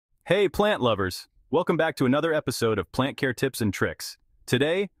Hey plant lovers! Welcome back to another episode of Plant Care Tips and Tricks.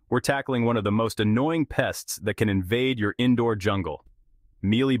 Today, we're tackling one of the most annoying pests that can invade your indoor jungle.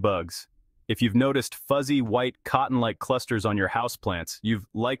 Mealy bugs. If you've noticed fuzzy, white, cotton-like clusters on your houseplants, you've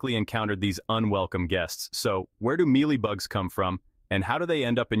likely encountered these unwelcome guests. So, where do mealy bugs come from, and how do they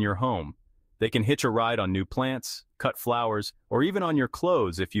end up in your home? They can hitch a ride on new plants, cut flowers, or even on your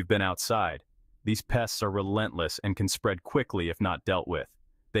clothes if you've been outside. These pests are relentless and can spread quickly if not dealt with.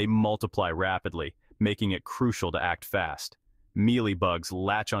 They multiply rapidly, making it crucial to act fast. Mealy bugs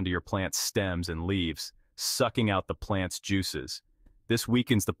latch onto your plant's stems and leaves, sucking out the plant's juices. This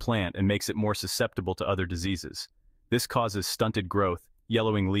weakens the plant and makes it more susceptible to other diseases. This causes stunted growth,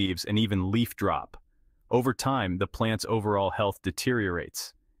 yellowing leaves, and even leaf drop. Over time, the plant's overall health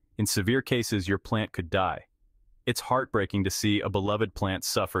deteriorates. In severe cases, your plant could die. It's heartbreaking to see a beloved plant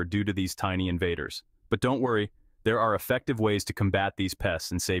suffer due to these tiny invaders. But don't worry, there are effective ways to combat these pests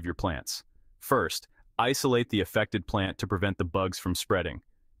and save your plants. First, isolate the affected plant to prevent the bugs from spreading.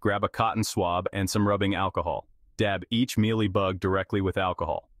 Grab a cotton swab and some rubbing alcohol. Dab each mealy bug directly with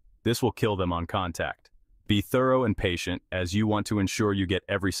alcohol. This will kill them on contact. Be thorough and patient, as you want to ensure you get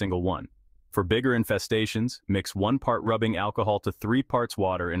every single one. For bigger infestations, mix 1 part rubbing alcohol to 3 parts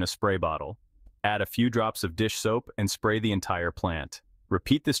water in a spray bottle. Add a few drops of dish soap and spray the entire plant.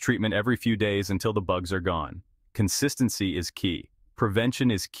 Repeat this treatment every few days until the bugs are gone. Consistency is key.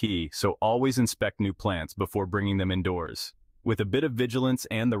 Prevention is key, so always inspect new plants before bringing them indoors. With a bit of vigilance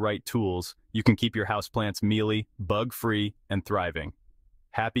and the right tools, you can keep your houseplants mealy, bug-free, and thriving.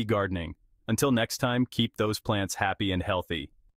 Happy gardening. Until next time, keep those plants happy and healthy.